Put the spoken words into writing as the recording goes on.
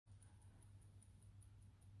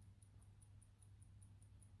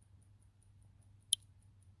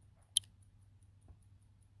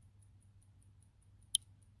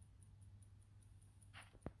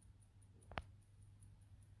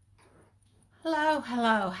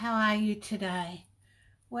Hello, how are you today?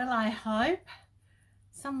 Well, I hope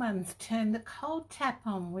someone's turned the cold tap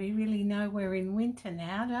on. We really know we're in winter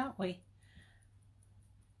now, don't we?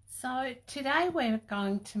 So today we're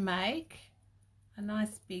going to make a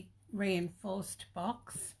nice big reinforced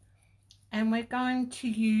box, and we're going to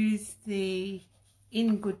use the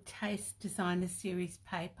In Good Taste Designer Series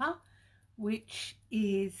paper, which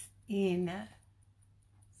is in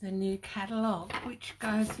the new catalogue, which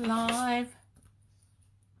goes live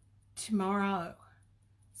tomorrow.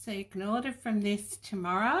 So you can order from this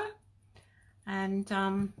tomorrow, and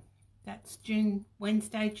that's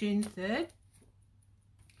Wednesday, June 3rd.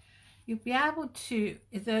 You'll be able to,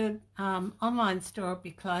 the online store will be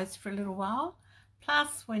closed for a little while.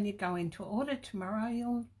 Plus, when you go into order tomorrow,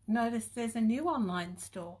 you'll notice there's a new online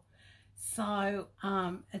store. So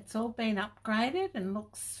it's all been upgraded and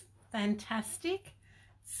looks fantastic.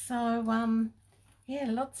 So yeah,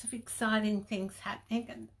 lots of exciting things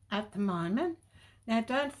happening at the moment. Now,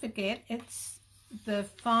 don't forget, it's the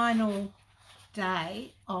final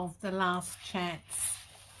day of the last chance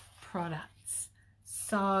products.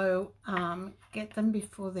 So get them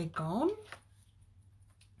before they're gone.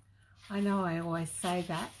 I know I always say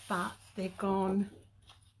that, but they're gone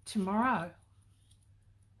tomorrow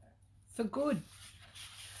for good.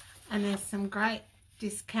 And there's some great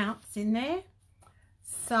discounts in there.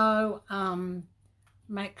 So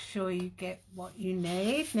make sure you get what you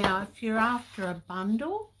need. Now, if you're after a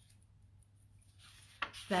bundle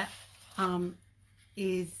that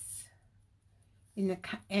is in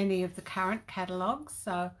any of the current catalogues,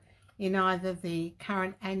 so in either the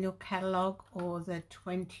current annual catalogue or the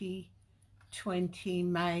 2020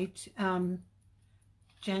 May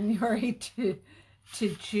January to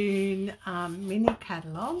June mini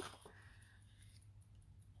catalogue,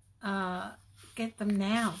 get them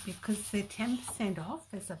now, because they're 10% off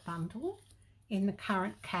as a bundle in the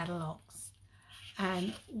current catalogues.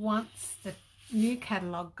 And once the new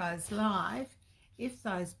catalogue goes live, if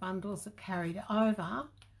those bundles are carried over,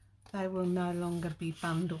 they will no longer be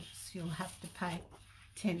bundles. You'll have to pay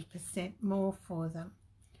 10% more for them.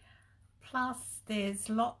 Plus, there's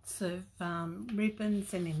lots of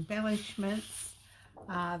ribbons and embellishments.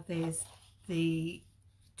 There's the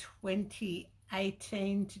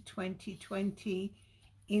 2018 to 2020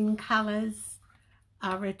 in colours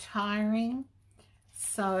are retiring.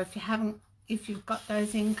 So if you've got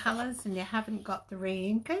those in colours and you haven't got the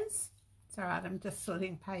re-inkers, it's all right, I'm just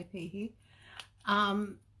sorting paper here.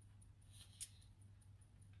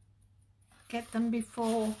 Get them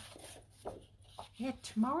before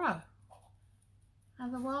tomorrow.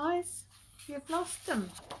 Otherwise, you've lost them.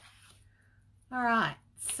 All right,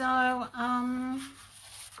 so I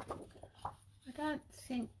don't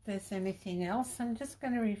think there's anything else. I'm just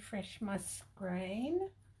going to refresh my screen.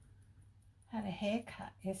 Had a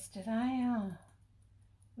haircut yesterday. Oh,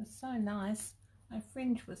 it was so nice. My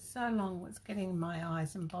fringe was so long, it was getting in my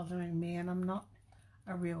eyes and bothering me, and I'm not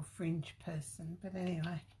a real fringe person. But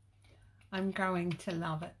anyway, I'm going to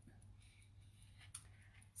love it.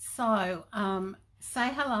 So, say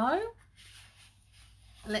hello.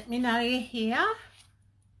 Let me know you're here,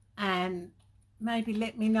 and maybe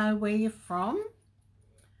let me know where you're from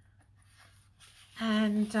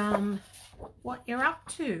and what you're up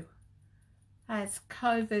to. Has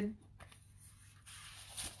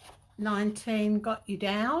COVID-19 got you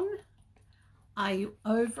down? Are you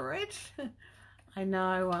over it? I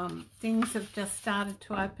know things have just started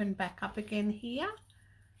to open back up again here,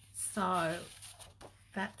 so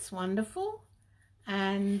that's wonderful.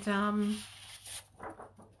 And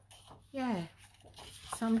yeah,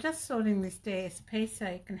 so I'm just sorting this DSP so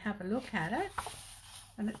you can have a look at it.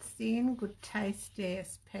 And it's the In Good Taste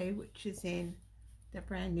DSP, which is in the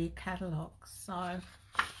brand new catalogue. So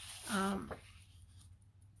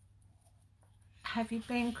have you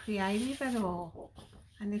been creative at all?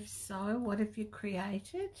 And if so, what have you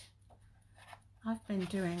created? I've been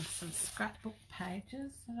doing some scrapbook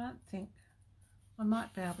pages. I don't think I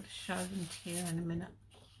might be able to show them to you in a minute.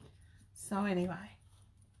 So anyway,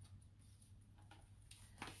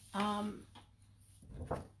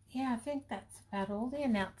 yeah, I think that's about all the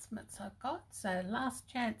announcements I've got. So last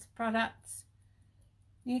chance products,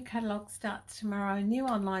 new catalogue starts tomorrow, new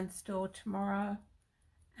online store tomorrow,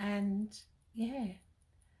 and yeah,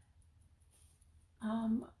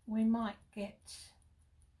 we might get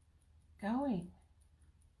going.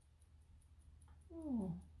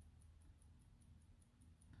 Ooh.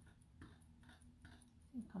 I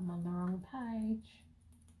think I'm on the wrong page.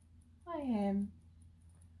 I am.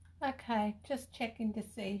 Okay, just checking to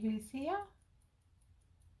see who's here.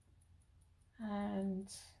 And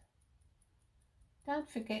don't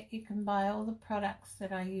forget you can buy all the products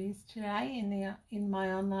that I use today in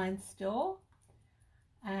my online store,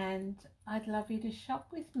 and I'd love you to shop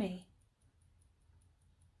with me.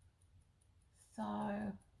 So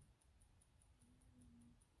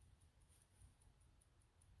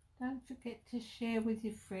don't forget to share with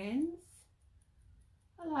your friends.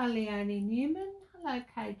 Hello Leonie Newman. Hello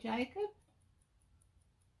Kay Jacob.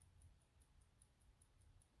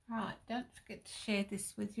 Right, don't forget to share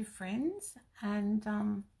this with your friends,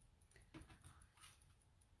 and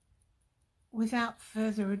without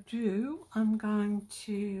further ado, I'm going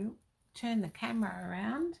to turn the camera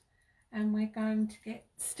around and we're going to get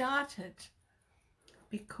started,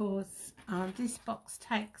 because this box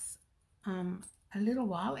takes a little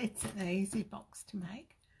while. It's an easy box to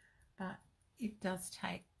make, but it does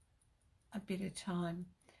take a bit of time.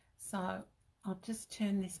 So I'll just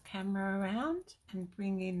turn this camera around and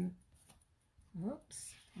bring in,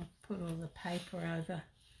 whoops, I'll put all the paper over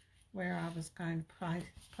where I was going to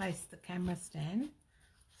place the camera stand.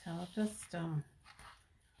 So I'll just,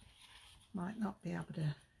 might not be able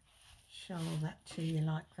to show all that to you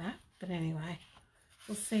like that, but anyway,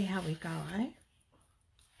 we'll see how we go, eh?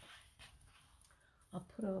 I'll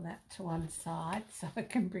put all that to one side so I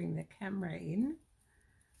can bring the camera in,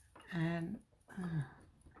 and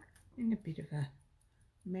in a bit of a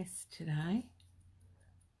mess today.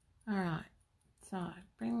 All right, so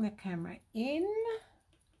bring the camera in.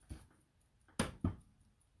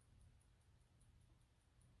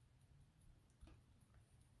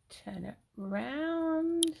 Turn it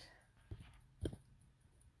round.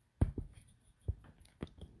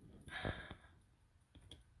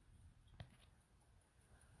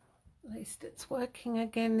 At least it's working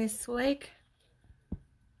again this week,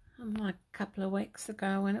 unlike a couple of weeks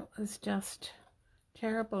ago when it was just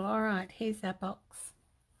terrible. All right, here's our box.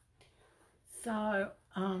 So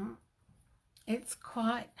it's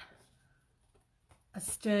quite a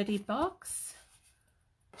sturdy box.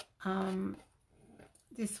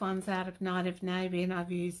 This one's out of Night of Navy, and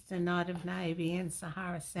I've used the Night of Navy and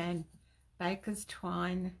Sahara Sand Baker's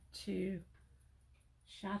twine to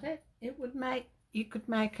shut it. It would make, you could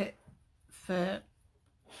make it for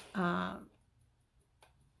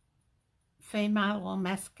female or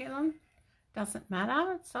masculine, doesn't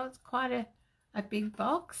matter. So it's quite a big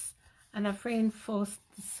box, and I've reinforced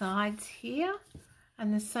the sides here,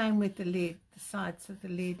 and the same with the lid. The sides of the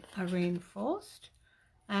lid are reinforced,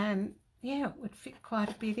 and yeah, it would fit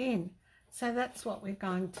quite a bit in. So that's what we're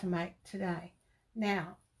going to make today.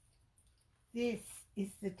 Now, this is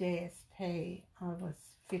the DSP I was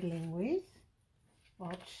fiddling with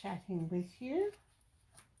while chatting with you,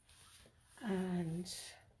 and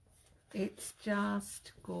it's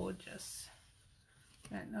just gorgeous.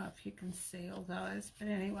 I don't know if you can see all those, but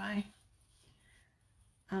anyway,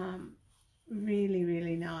 really,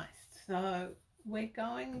 really nice. So we're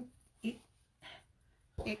going,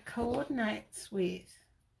 it coordinates with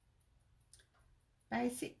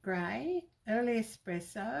Basic Grey, Early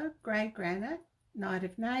Espresso, Grey Granite, Night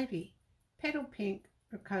of Navy, Petal Pink,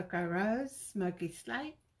 Rococo Rose, Smoky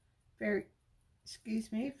Slate, Very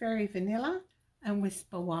Vanilla, and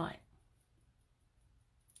Whisper White.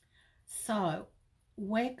 So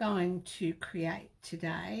we're going to create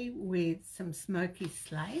today with some Smoky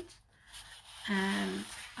Slate, and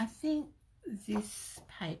I think this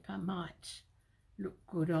paper might look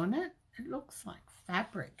good on it. It looks like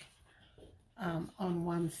fabric on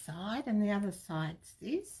one side, and the other side's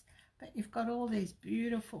this, but you've got all these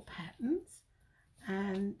beautiful patterns,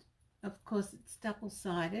 and of course it's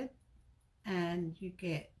double-sided, and you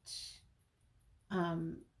get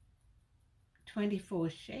 24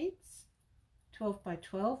 sheets, 12 by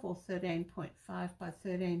 12 or 13.5 by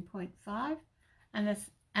 13.5, and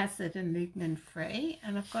it's acid and lignin free,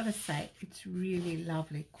 and I've got to say it's really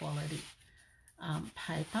lovely quality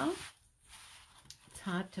paper. It's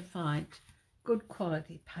hard to find good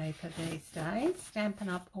quality paper these days. Stampin'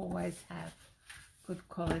 Up always have good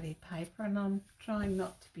quality paper, and I'm trying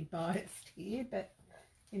not to be biased here, but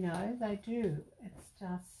you know, they do. It's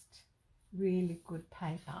just really good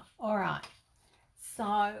paper. All right,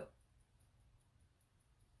 so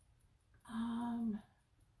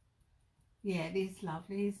yeah, it is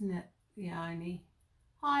lovely, isn't it, Leonie?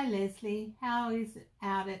 Hi Leslie, how is it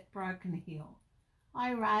out at Broken Hill?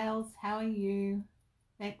 Hi Rails, how are you?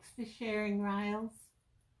 Thanks for sharing, Rails.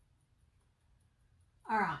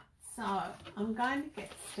 All right, so I'm going to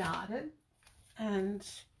get started, and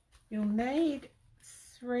you'll need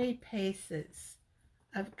 3 pieces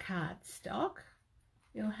of cardstock.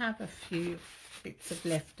 You'll have a few bits of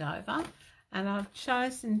leftover, and I've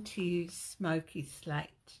chosen to use Smoky Slate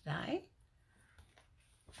today.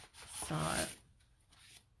 So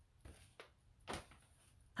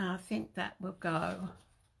I think that will go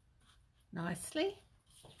nicely.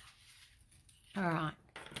 All right,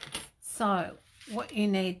 so what you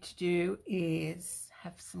need to do is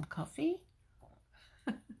have some coffee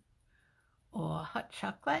or hot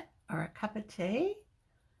chocolate or a cup of tea.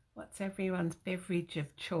 What's everyone's beverage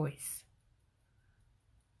of choice?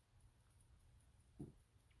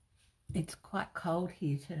 It's quite cold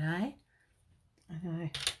here today.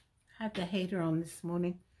 I had the heater on this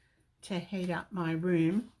morning to heat up my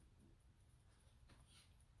room.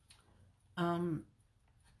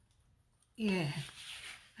 Yeah,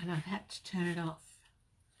 and I've had to turn it off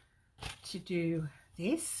to do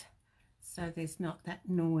this so there's not that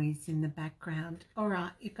noise in the background. All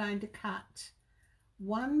right, you're going to cut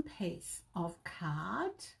one piece of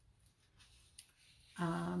card.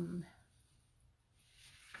 Yeah,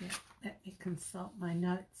 let me consult my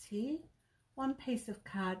notes here. One piece of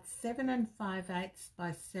card 7 5/8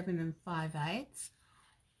 by 7 5/8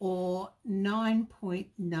 or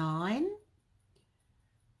 9.9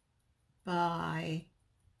 by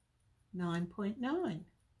 9.9.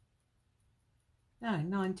 No,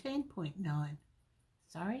 19.9.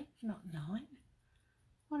 Sorry, not 9.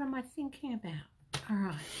 What am I thinking about? All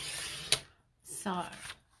right. So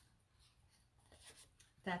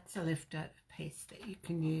that's a leftover piece that you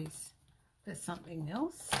can use for something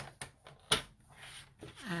else.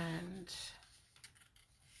 And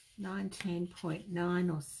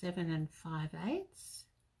 19.9 or 7 5/8.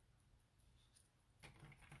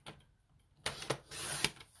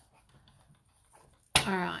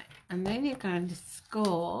 All right, and then you're going to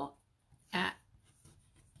score at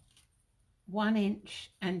 1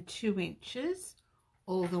 inch and 2 inches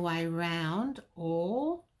all the way round,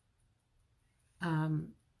 or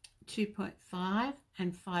 2.5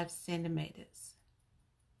 and 5 centimeters.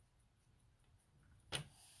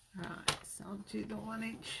 Right, so I'll do the 1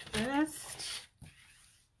 inch first.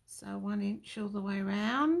 So 1 inch all the way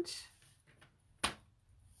around.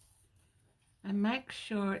 And make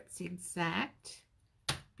sure it's exact,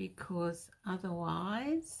 because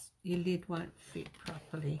otherwise your lid won't fit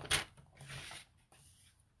properly.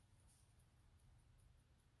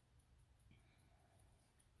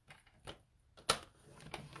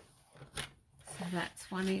 So that's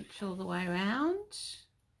 1 inch all the way around.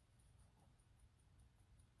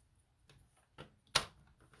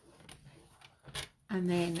 And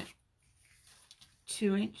then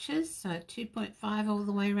 2 inches, so 2.5 all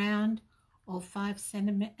the way around, or 5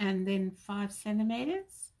 centimeters, and then 5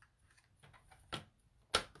 centimeters.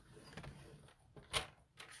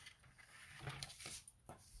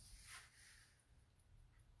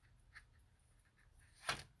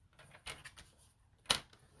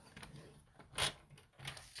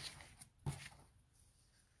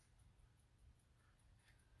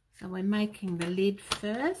 So we're making the lid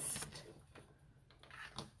first.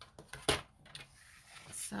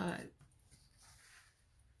 So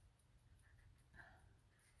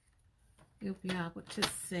you'll be able to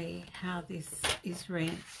see how this is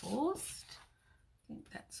reinforced. I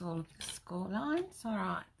think that's all of the score lines. All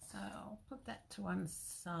right, so I'll put that to one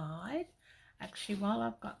side. Actually, while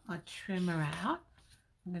I've got my trimmer out,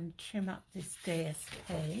 I'm going to trim up this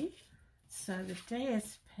DSP. So the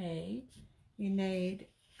DSP, you need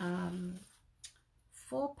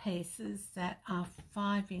 4 pieces that are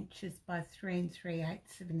 5 inches by 3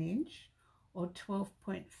 3/8 of an inch, or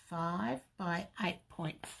 12.5 by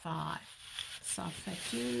 8.5. So if I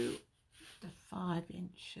do the 5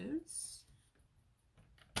 inches,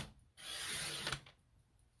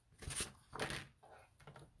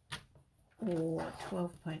 or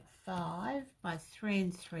 12.5 by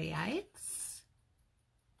 3 3/8,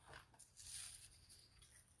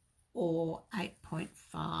 or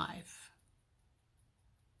 8.5.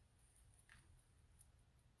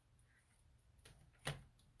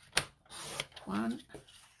 One.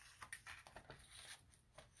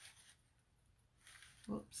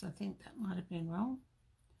 Whoops, I think that might have been wrong.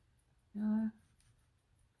 No.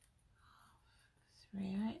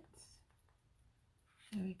 3/8.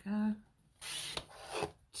 There we go.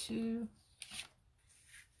 2.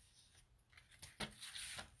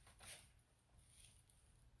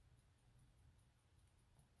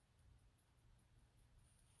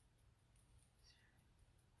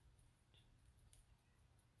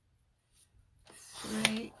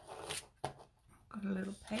 Got a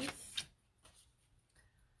little piece,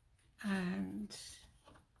 and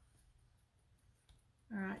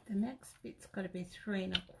all right, the next bit's got to be 3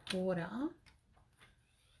 1/4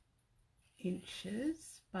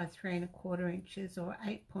 inches by 3 1/4 inches, or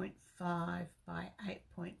 8.5 by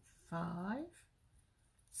 8.5.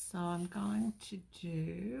 So I'm going to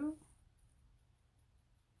do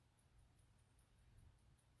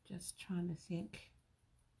Just trying to think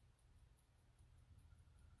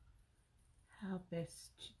how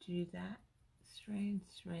best to do that. 3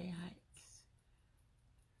 3/8.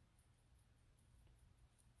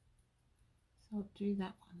 So I'll do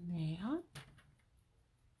that one there.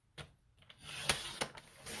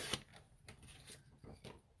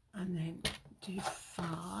 And then do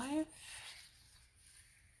 5.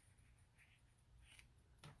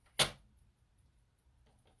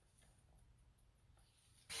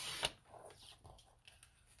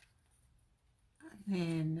 And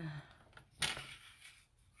then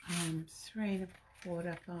 3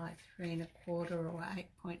 1/4 by 3 1/4 or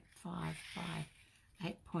 8.5 by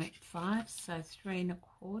 8.5, so 3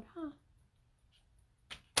 1/4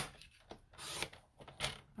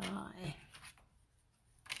 by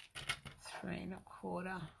 3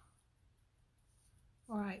 1/4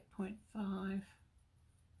 or 8.5.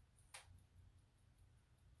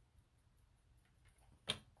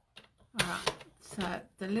 Alright, so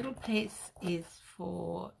the little piece is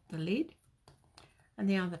for the lid and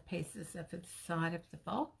the other pieces are for the side of the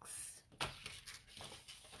box.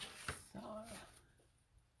 So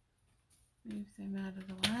move them out of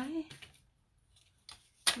the way.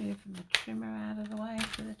 Move the trimmer out of the way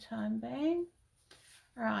for the time being.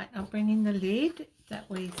 Alright, I'll bring in the lid that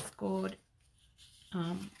we scored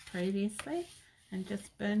previously and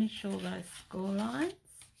just burnish all those score lines.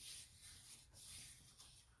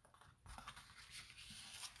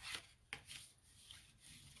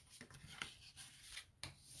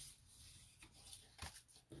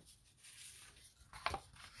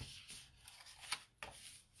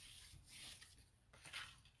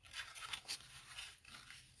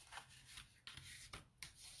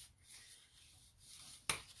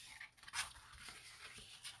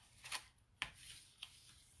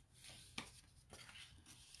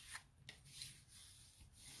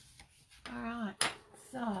 Alright,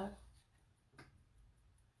 so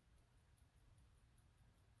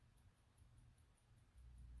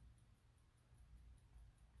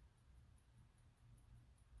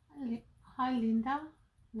hi Linda,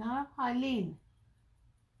 no, hi Lynn,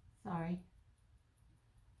 sorry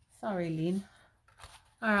Lynn.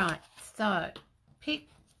 Alright, so pick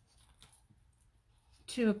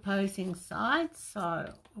 2 opposing sides, so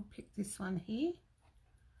I'll pick this one here,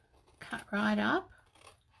 cut right up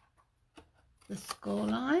the score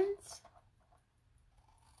lines,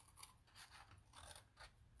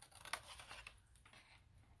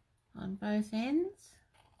 on both ends,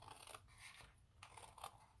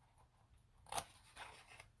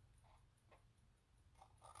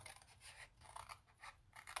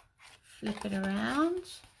 flip it around,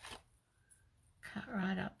 cut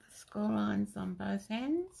right up the score lines on both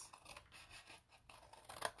ends,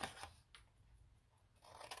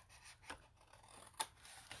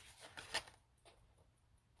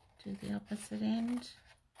 do the opposite end.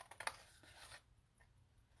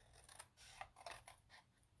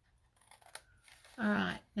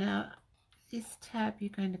 Alright, now this tab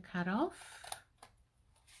you're going to cut off.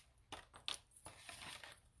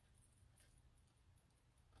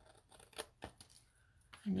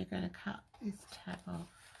 And you're going to cut this tab off.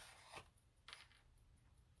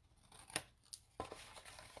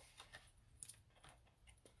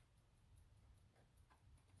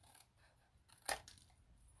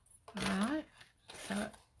 Alright, so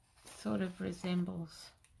it sort of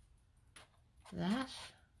resembles that.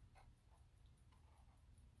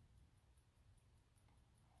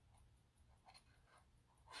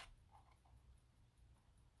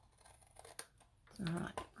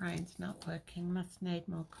 Alright, brain's not working, must need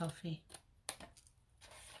more coffee.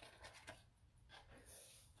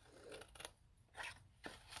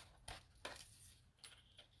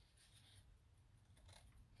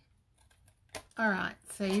 Alright,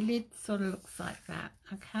 so your lid sort of looks like that,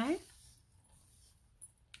 okay?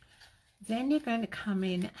 Then you're going to come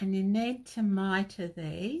in and you need to mitre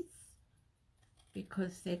these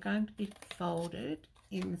because they're going to be folded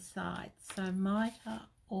inside. So mitre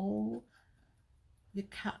all the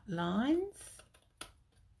cut lines.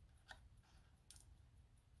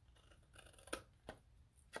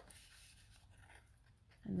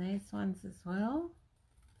 And these ones as well.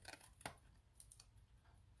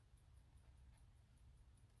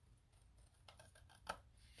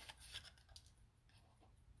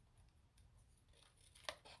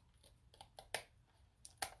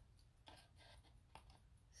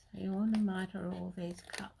 So you want to mitre all these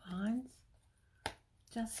cut lines.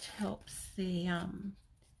 Just helps the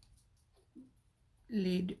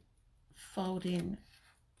lid fold in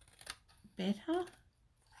better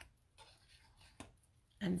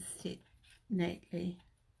and sit neatly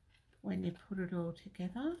when you put it all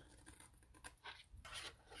together.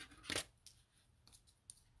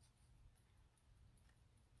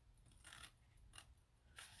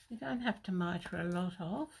 You don't have to miter a lot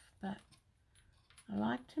off, but I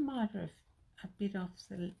like to miter a bit off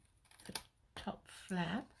the top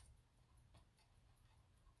flap,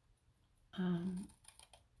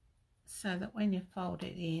 so that when you fold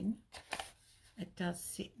it in, it does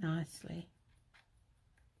sit nicely.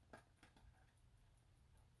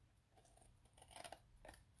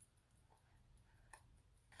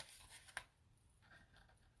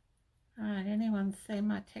 Alright, anyone see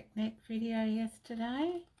my technique video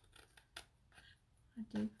yesterday?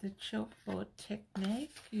 I did the chalkboard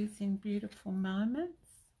technique using beautiful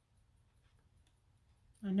moments.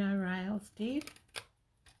 I know Rails did.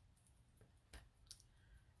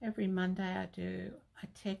 Every Monday I do a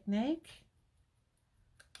technique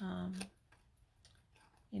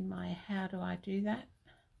in my How Do I Do That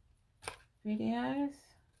videos.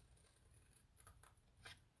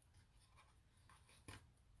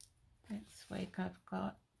 Next week I've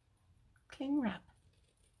got cling wrap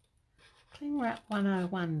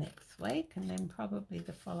 101 next week, and then probably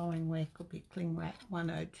the following week will be cling wrap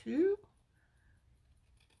 102.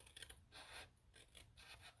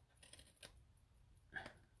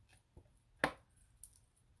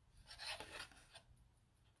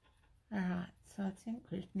 Alright, so I think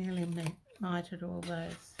we've nearly mitered all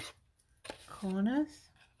those corners.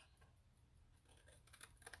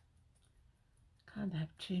 Can't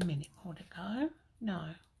have too many more to go. No,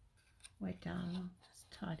 we're done. I'll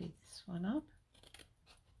just tidy this one up.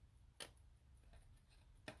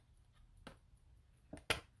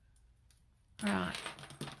 Right.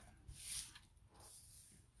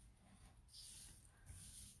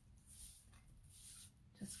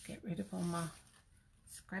 Just get rid of all my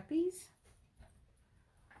scrappies.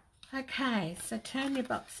 Okay, so turn your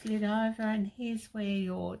box lid over, and here's where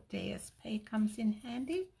your DSP comes in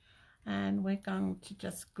handy. And we're going to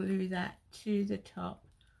just glue that to the top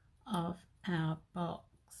of our box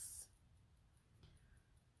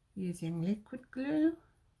using liquid glue.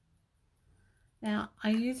 Now, I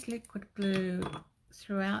use liquid glue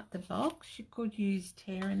throughout the box. You could use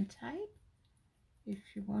tear and tape if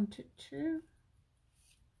you wanted to.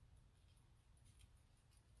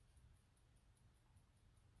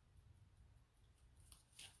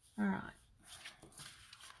 All right.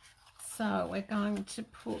 So we're going to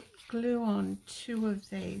put glue on 2 of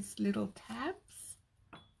these little tabs.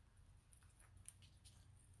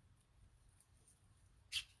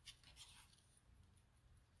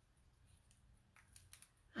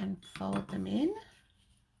 And fold them in.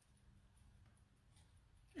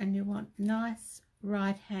 And you want nice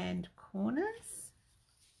right hand corners,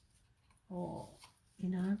 or, you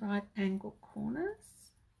know, right angle corners.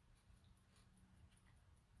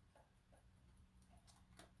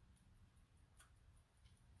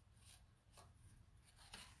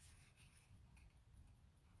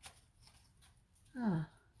 Ah,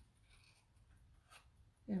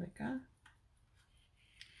 there we go.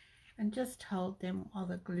 And just hold them while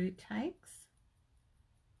the glue takes.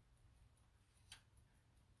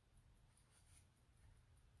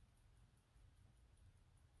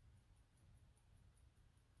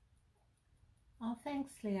 Oh,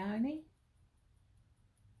 thanks, Leonie.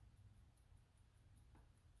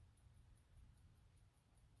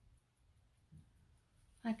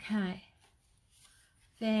 Okay,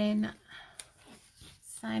 then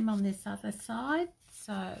same on this other side.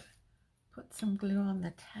 So put some glue on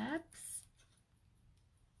the tabs.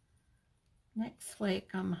 Next week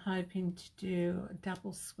I'm hoping to do a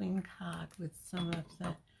double swing card with some of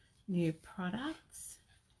the new products.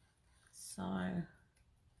 So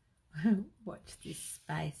watch this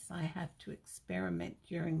space. I have to experiment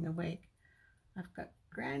during the week. I've got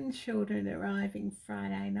grandchildren arriving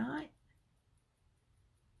Friday night,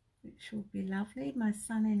 which will be lovely. My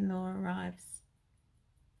son-in-law arrives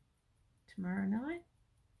tomorrow night.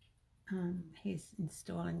 He's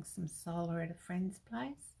installing some solar at a friend's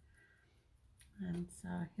place, and so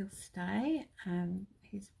he'll stay, and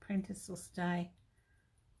his apprentice will stay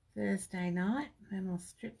Thursday night. Then we'll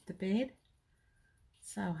strip the bed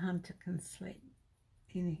so Hunter can sleep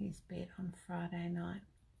in his bed on Friday night.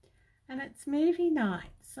 And it's movie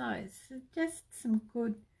night, so it's just some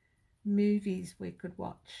good movies we could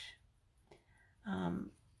watch.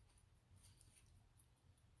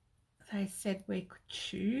 They said we could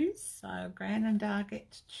choose, so Gran and I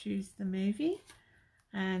get to choose the movie,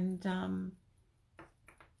 and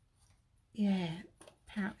yeah,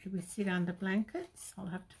 apparently we sit under blankets. I'll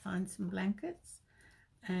have to find some blankets,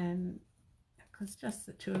 and because just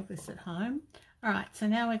the 2 of us at home. All right, so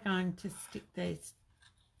now we're going to stick these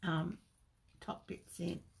top bits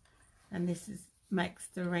in, and this makes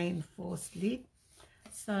the reinforced lid.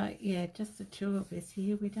 So yeah, just the 2 of us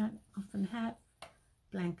here. We don't often have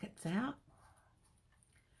blankets out.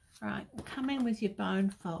 Right, come in with your bone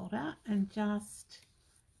folder and just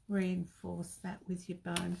reinforce that with your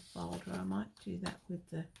bone folder. I might do that with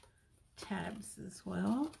the tabs as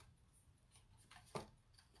well.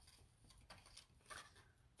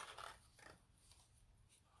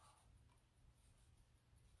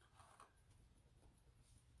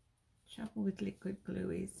 Trouble with liquid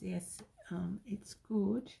glue is, yes, it's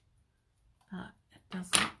good, but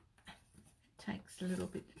it takes a little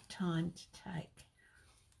bit of time to take.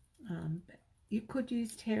 But you could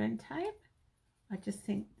use tear and tape. I just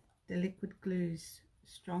think the liquid glue's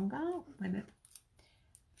stronger when it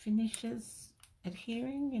finishes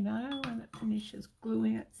adhering, you know, when it finishes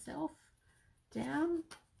gluing itself down.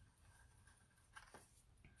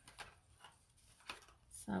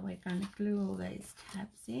 So we're going to glue all these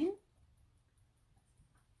tabs in.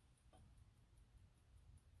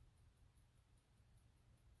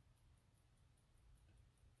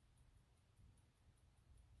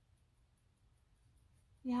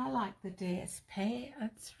 Yeah, I like the DSP.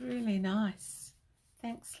 It's really nice.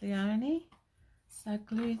 Thanks, Leonie. So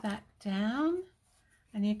glue that down,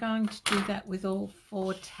 and you're going to do that with all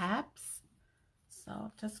 4 tabs. So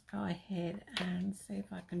I'll just go ahead and see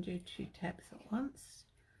if I can do 2 tabs at once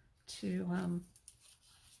to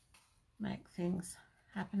make things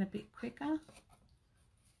happen a bit quicker.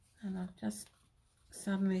 And I've just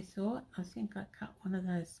suddenly thought, I think I cut one of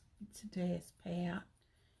those bits of DSP out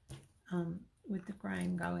with the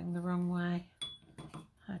grain going the wrong way.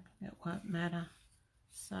 Hoping it won't matter.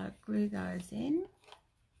 So glue those in.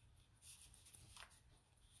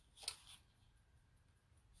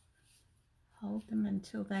 Hold them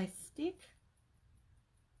until they stick.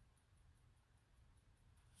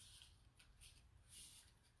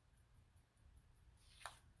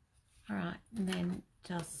 Alright, and then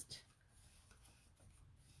just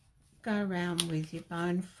go around with your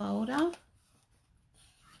bone folder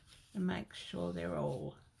and make sure they're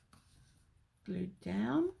all glued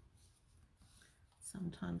down.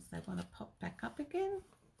 Sometimes they want to pop back up again.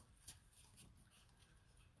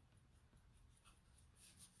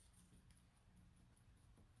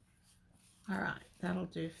 Alright, that'll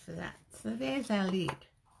do for that. So there's our lid.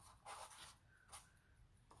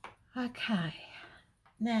 Okay,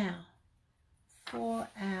 now for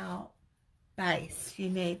our base you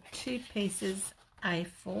need 2 pieces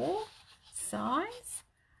A4 size,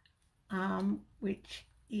 which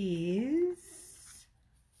is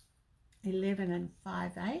 11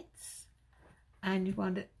 5/8, and you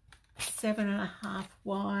want it 7.5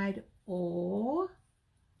 wide or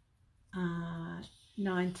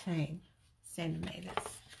 19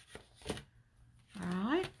 centimeters. All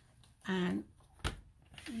right, and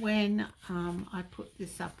when I put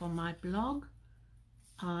this up on my blog,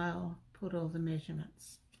 I'll put all the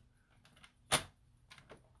measurements.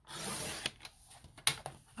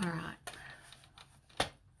 All right.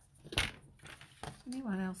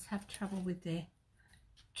 Anyone else have trouble with their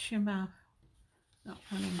trimmer not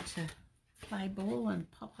wanting to play ball and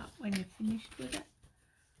pop up when you're finished with it?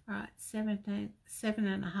 All right,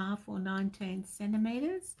 7.5 or 19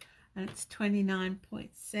 centimeters, and it's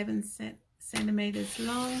 29.7 centimeters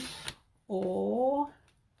long, or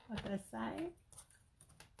what did I say?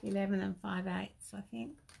 11 5/8, I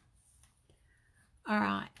think. All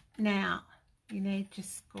right, now you need your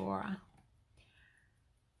scorer.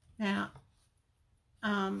 Now,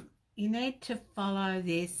 you need to follow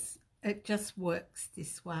this. It just works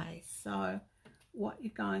this way. So what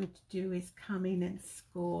you're going to do is come in and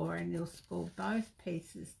score, and you'll score both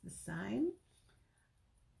pieces the same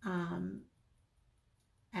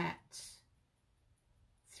at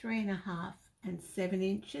 3.5 and 7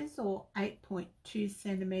 inches, or 8.2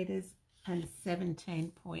 centimeters and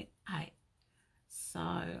 17.8.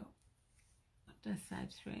 So what did I say?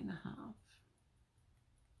 3.5.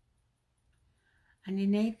 And you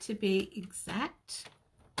need to be exact.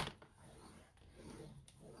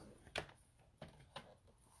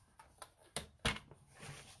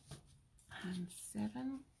 And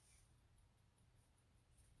 7.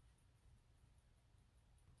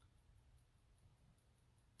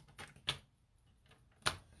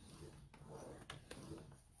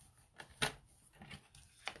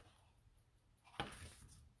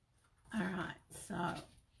 All right, so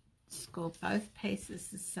score both pieces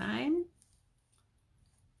the same.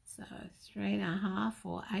 So 3.5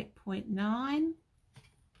 or 8.9.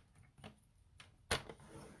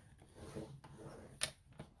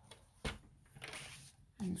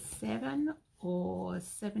 And 7 or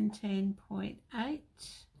 17.8.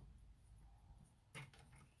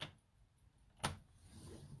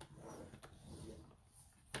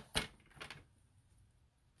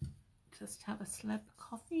 just have a slab of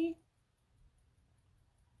coffee.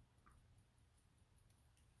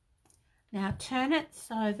 Now turn it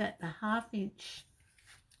so that the 1/2 inch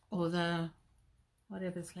or the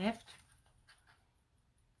whatever's left,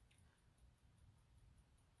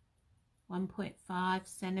 1.5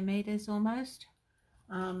 centimeters almost,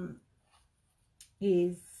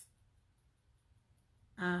 is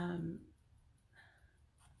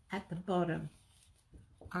at the bottom.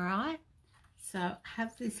 All right, so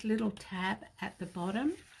have this little tab at the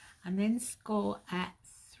bottom and then score at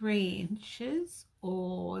 3 inches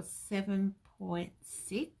or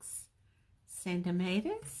 7.6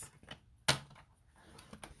 centimeters.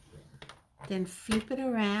 Then flip it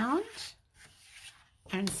around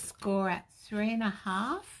and score at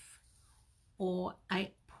 3.5 or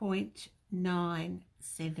 8.9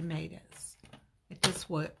 centimeters. It just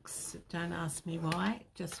works. Don't ask me why,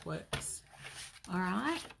 it just works. All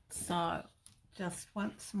right, so just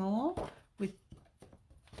once more with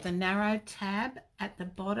the narrow tab at the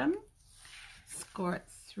bottom, score at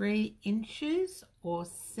 3 inches or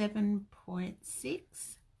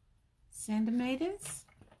 7.6 centimeters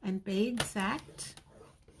and be exact,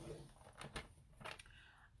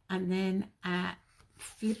 and then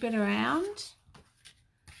flip it around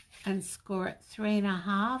and score at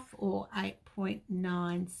 3.5 or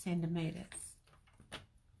 8.9 centimeters.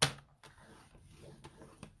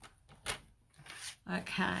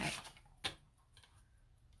 Okay,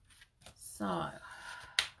 so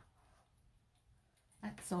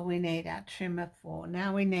that's all we need our trimmer for.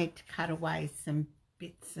 Now we need to cut away some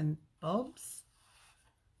bits and bobs.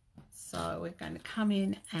 So we're going to come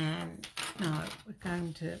in and, no, we're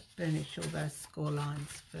going to burnish all those score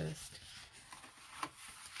lines first.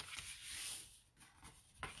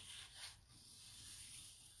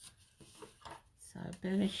 So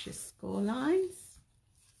burnish your score lines.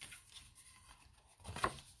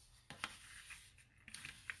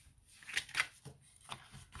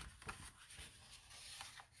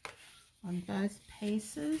 On both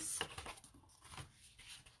pieces.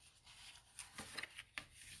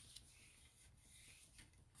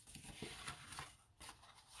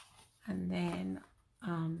 And then,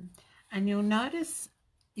 and you'll notice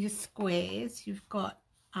your squares, you've got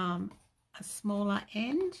a smaller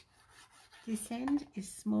end. This end is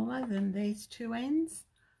smaller than these two ends.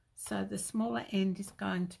 So the smaller end is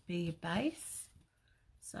going to be your base.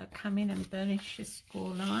 So come in and burnish your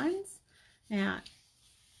score lines. Now,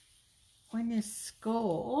 when you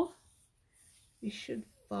score, you should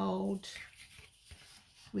fold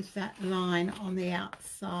with that line on the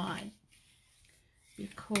outside,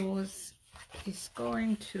 because your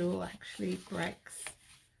scoring tool actually breaks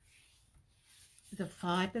the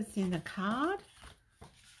fibres in the card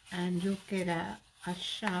and you'll get a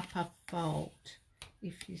sharper fold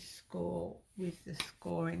if you score with the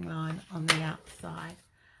scoring line on the outside.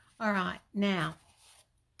 All right, now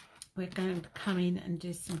we're going to come in and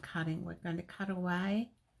do some cutting. We're going to cut away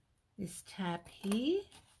this tab here,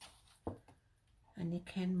 and you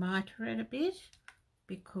can miter it a bit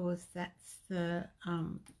because that's the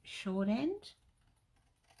short end.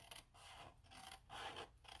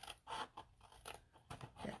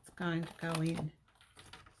 That's going to go in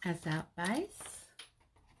as our base.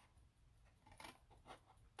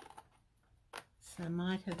 So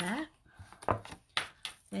miter that.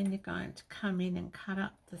 Then you're going to come in and cut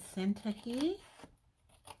up the center here.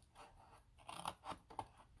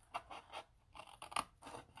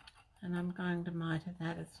 And I'm going to miter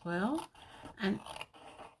that as well. And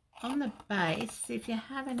on the base, if you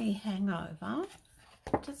have any hangover,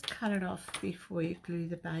 just cut it off before you glue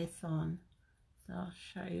the base on. So I'll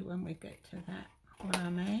show you when we get to that what I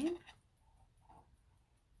mean.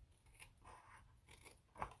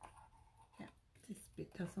 Yep, this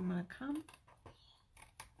bit doesn't want to come.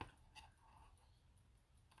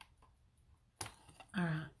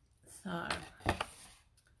 Alright, so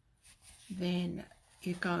then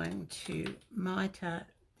you're going to miter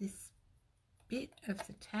this bit of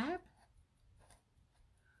the tab.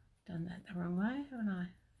 Done that the wrong way, haven't I?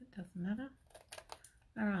 It doesn't matter.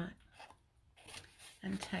 Alright,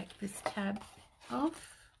 and take this tab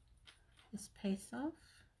off, this piece off.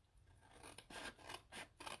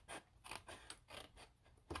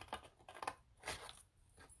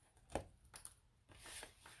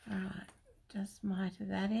 Alright, just miter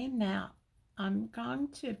that in. Now I'm going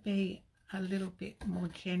to be a little bit more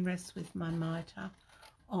generous with my miter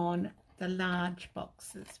on the large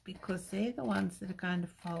boxes because they're the ones that are going to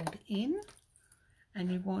fold in,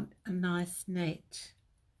 and you want a nice neat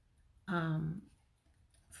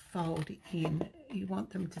fold in. You want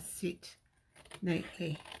them to sit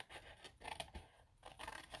neatly.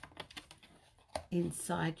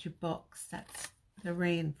 inside your box. That's the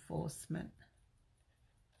reinforcement.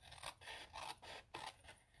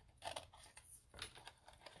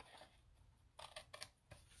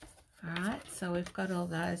 Alright, so we've got all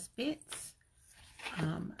those bits,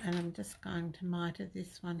 and I'm just going to miter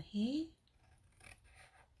this one here.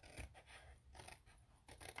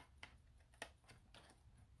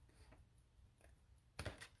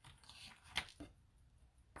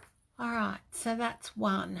 Alright, so that's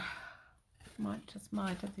one. Might just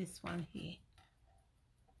miter this one here.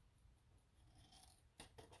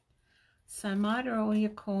 So miter all your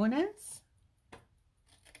corners.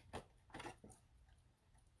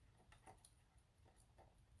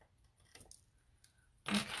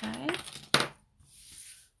 Okay.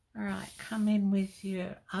 Alright, come in with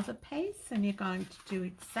your other piece and you're going to do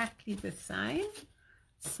exactly the same.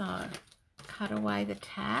 So cut away the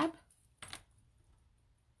tab.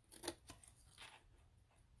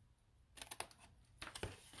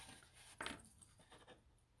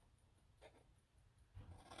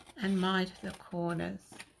 And miter the corners.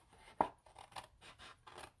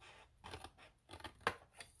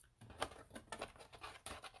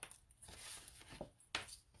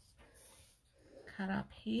 Cut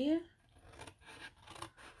up here.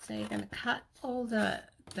 So you're going to cut all the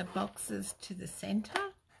boxes to the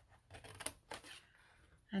center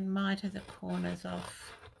and miter the corners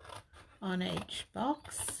off on each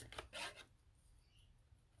box.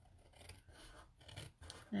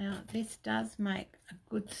 Now this does make a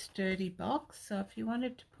good sturdy box, so if you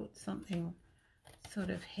wanted to put something sort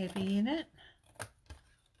of heavy in it,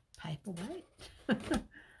 paperweight,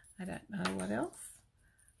 I don't know what else,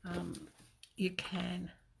 you can.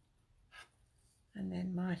 And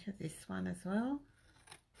then miter this one as well.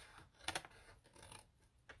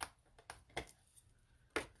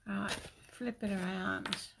 Alright, flip it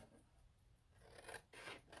around.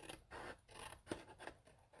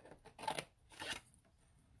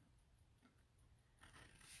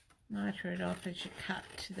 Miter it off as you cut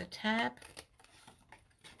to the tab.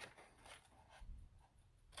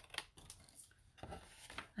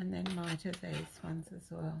 And then miter these ones as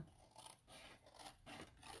well.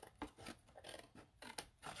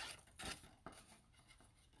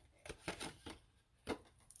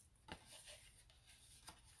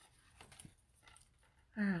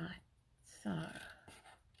 Alright, so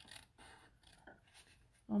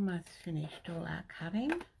almost finished all our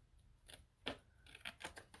cutting.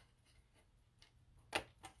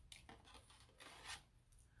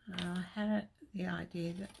 I had the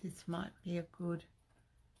idea that this might be a good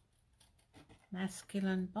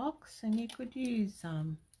masculine box, and you could use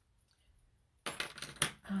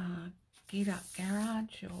Get Up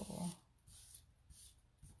Garage, or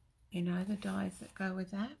you know, the dies that go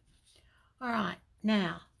with that. Alright,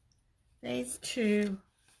 now these two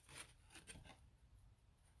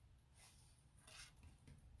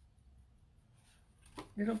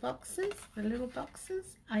little boxes, the little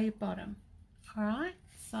boxes are your bottom. Alright,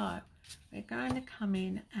 so we're going to come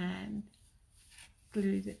in and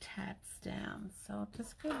glue the tabs down. So I'll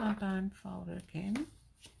just get my bone folder again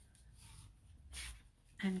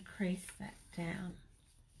and crease that down.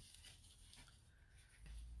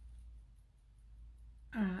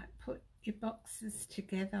 Alright, put your boxes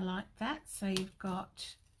together like that, so you've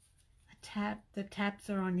got a tab, the tabs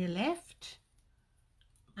are on your left,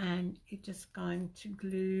 and you're just going to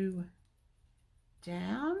glue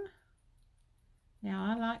down. Now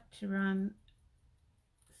I like to run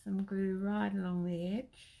some glue right along the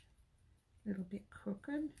edge, a little bit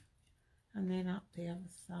crooked, and then up the other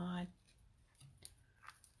side,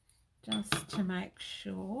 just to make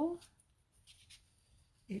sure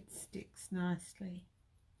it sticks nicely.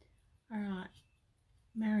 Alright,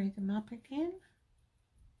 marry them up again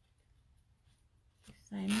if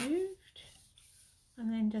they moved,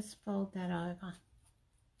 and then just fold that over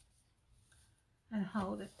and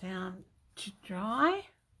hold it down to dry.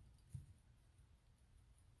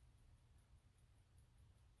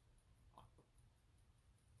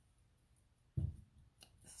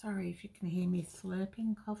 Sorry if you can hear me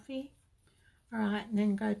slurping coffee. Alright, and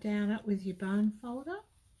then go down it with your bone folder.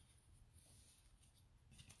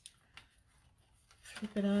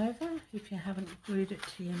 Flip it over if you haven't glued it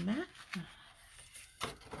to your mat.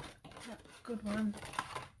 Good one.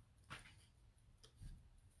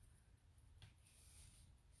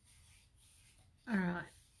 Alright,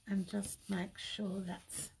 and just make sure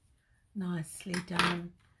that's nicely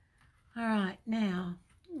done. Alright, now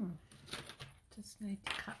just need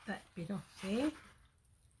to cut that bit off there.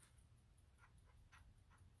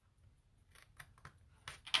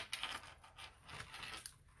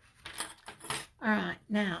 Alright,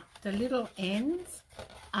 now the little ends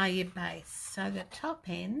are your base. So the top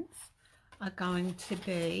ends are going to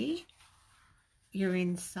be your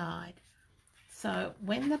inside. So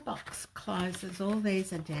when the box closes, all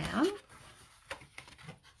these are down.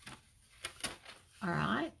 All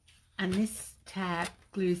right, and this tab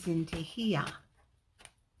glues into here.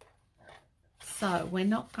 So we're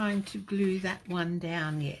not going to glue that one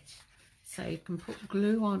down yet. So you can put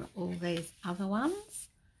glue on all these other ones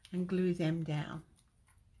and glue them down.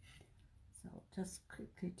 So I'll just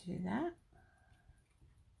quickly do that.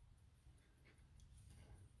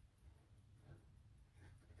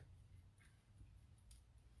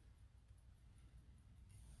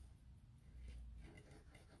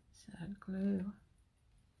 So glue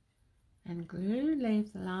and glue,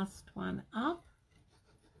 leave the last one up.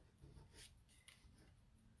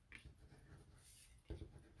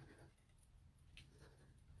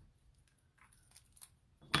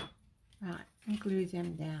 Right, and glue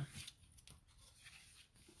them down.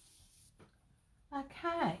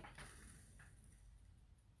 Okay.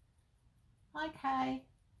 Okay.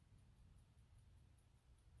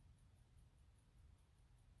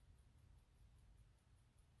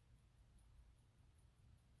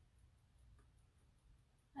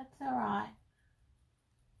 That's all right.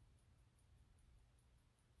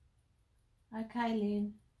 Okay,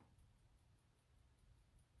 Lynn.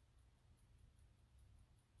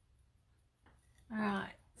 All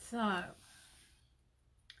right, so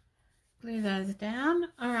glue those down.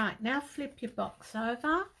 All right, now flip your box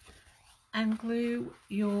over and glue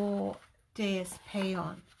your DSP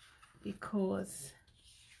on, because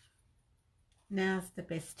now's the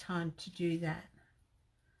best time to do that.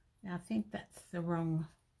 Now I think that's the wrong,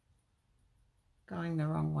 going the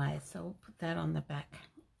wrong way, so we'll put that on the back.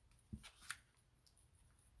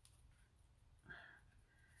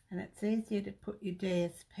 And it's easier to put your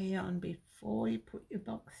DSP on before you put your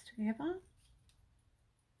box together.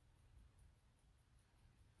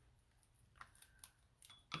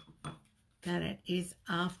 Than it is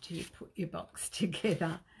after you put your box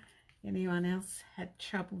together. Anyone else had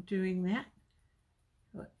trouble doing that?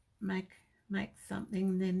 Make something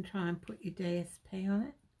and then try and put your DSP on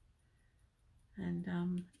it, and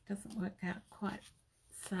it doesn't work out quite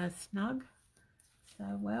so snug,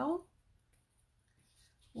 so well.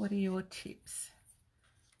 What are your tips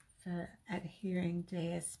for adhering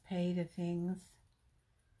DSP to things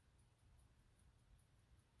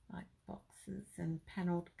like boxes and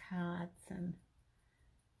panelled cards and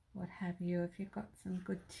what have you? If you've got some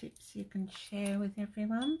good tips you can share with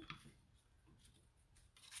everyone.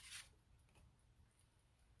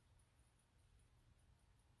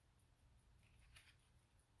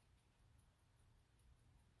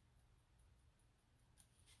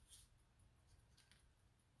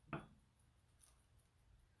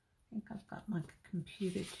 I think I've got my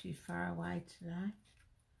computer too far away today.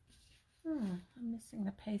 Oh, I'm missing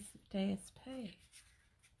a piece of DSP. I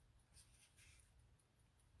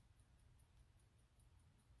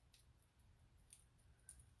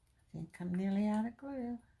think I'm nearly out of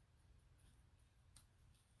glue.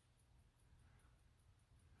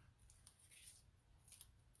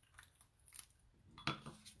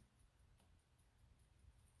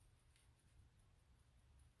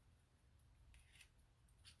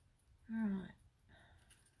 Alright.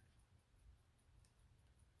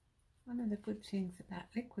 One of the good things about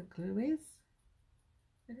liquid glue is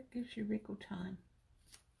that it gives you wriggle time.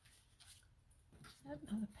 Is that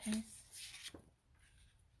another piece?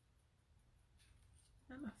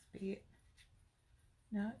 That must be it.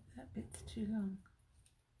 No, that bit's too long.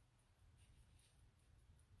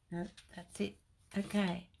 No, that's it.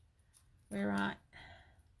 Okay, we're right.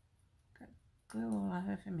 Got glue all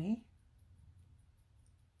over me.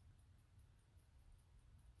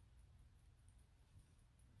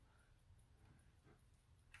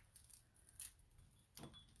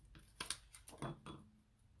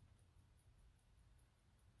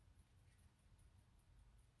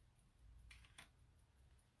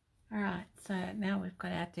 Alright, so now we've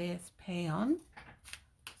got our DSP on.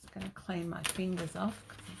 Just going to clean my fingers off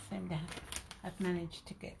because I seem to have managed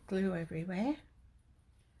to get glue everywhere.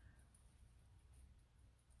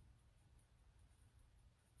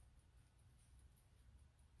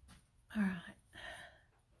 Alright,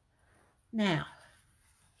 now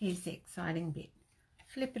here's the exciting bit.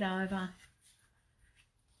 Flip it over,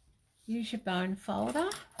 use your bone folder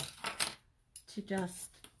to just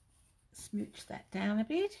smooch that down a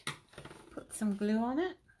bit, put some glue on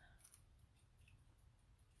it.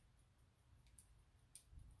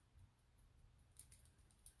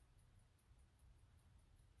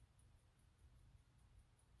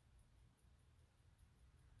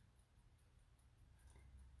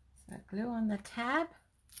 So glue on the tab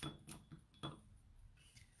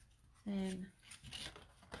Then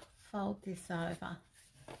fold this over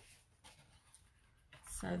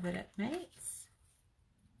so that it meets,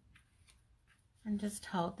 and just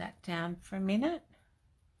hold that down for a minute.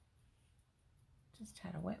 Just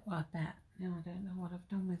had a wet wipe out. Now I don't know what I've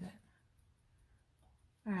done with it.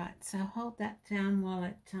 Alright, so hold that down while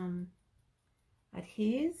it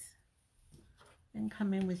adheres. Then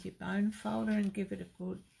come in with your bone folder and give it a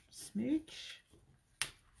good smooch.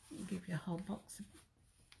 Give your whole box a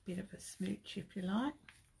bit of a smooch if you like.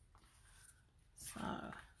 So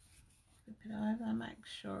flip it over, make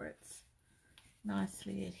sure it's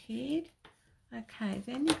nicely adhered. Okay,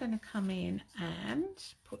 then you're going to come in and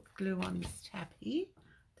put glue on this tab here,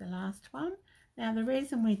 the last one. Now the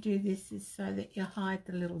reason we do this is so that you hide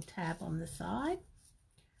the little tab on the side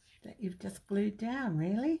that you've just glued down,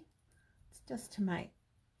 really. It's just to make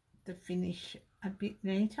the finish a bit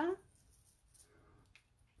neater.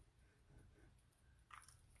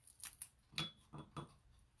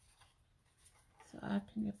 So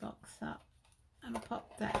open your box up and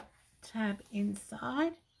pop that tab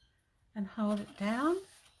inside and hold it down.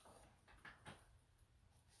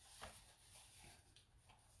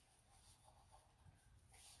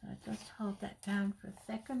 So just hold that down for a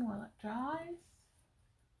second while it dries.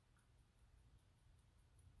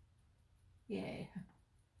 Yeah,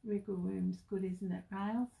 wriggle room's good, isn't it,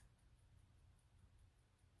 Rails?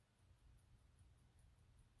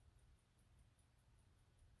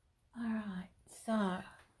 Alright, so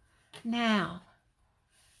now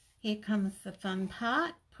here comes the fun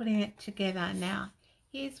part, putting it together. Now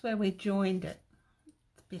here's where we joined it.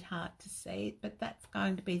 It's a bit hard to see, but that's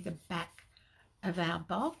going to be the back of our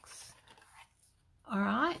box.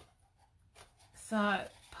 Alright, so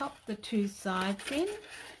pop the two sides in,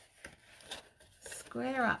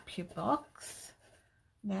 square up your box.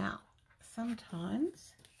 Now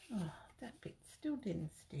sometimes, oh, that bit still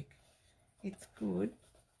didn't stick. It's good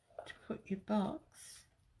to put your box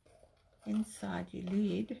inside your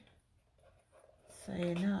lid so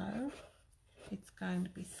you know it's going to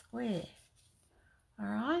be square.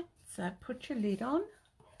 Alright, so put your lid on,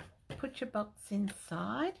 put your box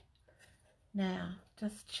inside. Now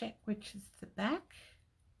just check which is the back.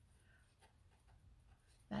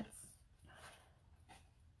 That's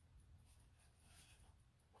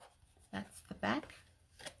the back.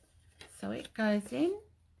 So it goes in.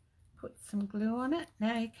 Put some glue on it.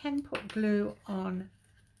 Now you can put glue on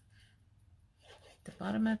the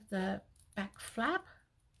bottom of the back flap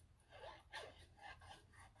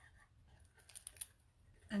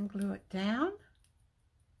and glue it down,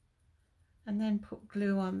 and then put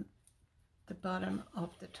glue on the bottom of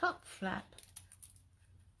the top flap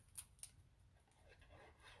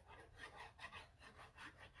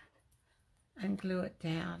and glue it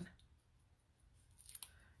down.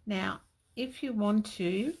 Now if you want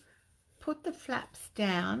to, put the flaps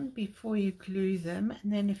down before you glue them,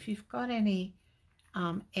 and then if you've got any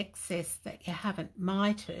excess that you haven't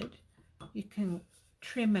mited, you can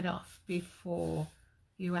trim it off before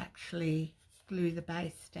you actually glue the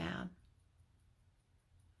base down.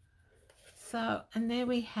 So, and there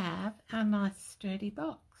we have our nice sturdy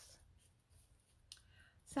box.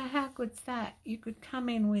 So how good's that? You could come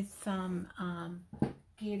in with some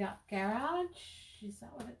geared up garage, is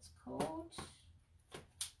that what it's called?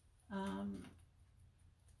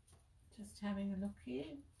 Just having a look here,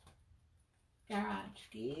 garage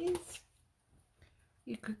gears.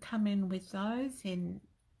 You could come in with those in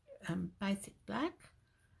basic black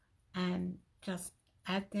and just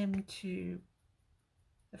add them to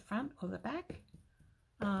the front or the back,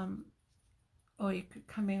 or you could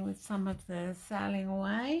come in with some of the sailing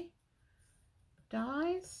away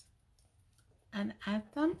dies and add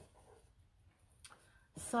them.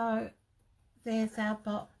 So there's our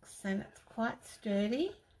box, and it's quite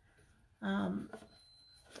sturdy.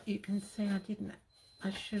 You can see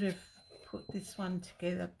I should have put this one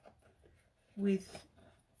together with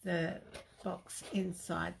the box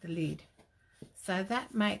inside the lid. So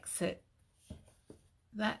that makes it,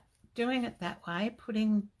 doing it that way,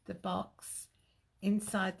 putting the box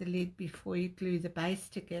inside the lid before you glue the base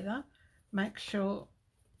together, make sure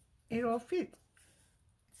it all fits.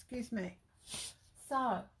 Excuse me.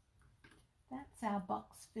 So that's our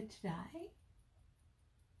box for today.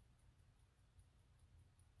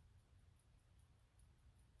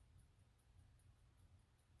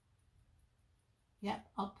 Yep,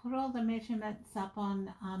 I'll put all the measurements up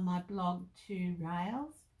on my blog to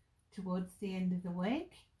Rails towards the end of the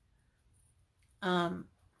week.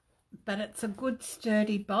 But it's a good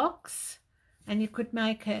sturdy box, and you could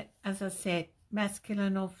make it, as I said,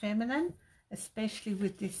 masculine or feminine, especially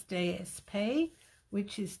with this DSP,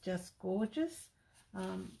 which is just gorgeous.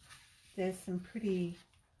 There's some pretty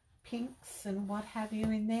pinks and what have you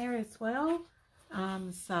in there as well.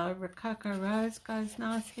 So Rococo Rose goes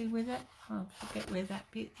nicely with it. I forget where that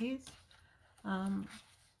bit is.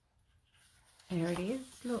 There it is.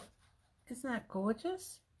 Look, isn't that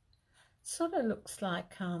gorgeous? Sort of looks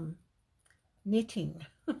like knitting.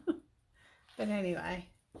 But anyway,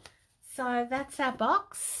 so that's our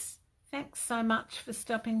box. Thanks so much for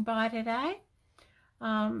stopping by today.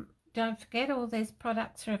 Don't forget, all these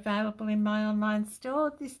products are available in my online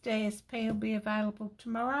store. This DSP will be available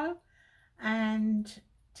tomorrow, and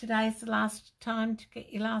today's the last time to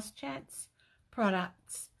get your last chance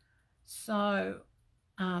products. So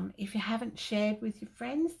if you haven't shared with your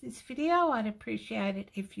friends this video, I'd appreciate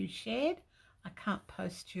it if you shared. I can't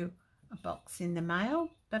post you a box in the mail,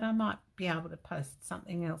 but I might be able to post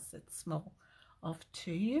something else that's small off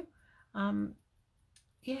to you.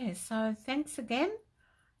 Yeah, so thanks again,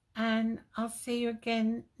 and I'll see you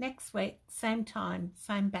again next week, same time,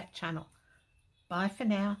 same back channel. Bye for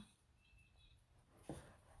now.